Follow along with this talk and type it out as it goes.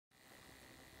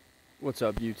What's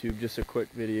up, YouTube? Just a quick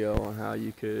video on how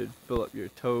you could fill up your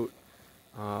tote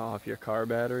off your car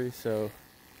battery. So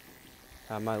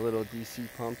I have my little DC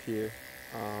pump here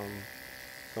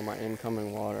for my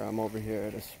incoming water. I'm over here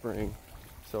at a spring.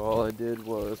 So all I did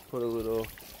was put a little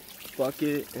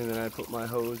bucket and then I put my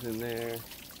hose in there.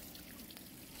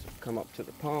 So come up to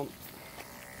the pump,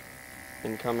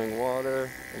 incoming water,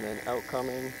 and then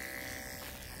outcoming,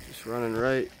 just running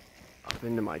right up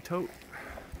into my tote.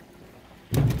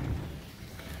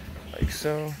 Like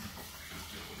so.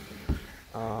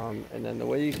 And then the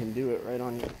way you can do it right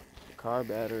on your car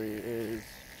battery is,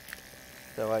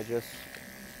 so I just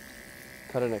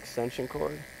cut an extension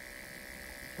cord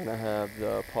and I have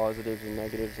the positives and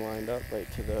negatives lined up right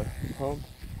to the pump.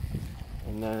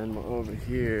 And then over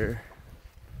here,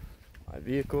 my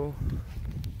vehicle,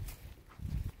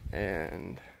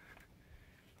 and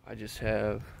I just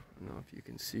have, I don't know if you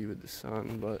can see with the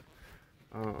sun, but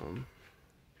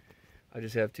I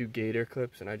just have two gator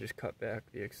clips and I just cut back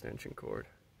the extension cord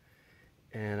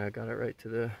and I got it right to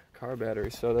the car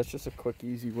battery. So that's just a quick,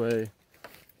 easy way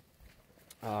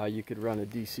you could run a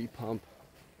DC pump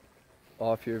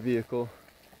off your vehicle.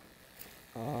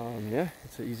 Yeah,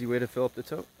 it's an easy way to fill up the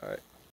tote. All right.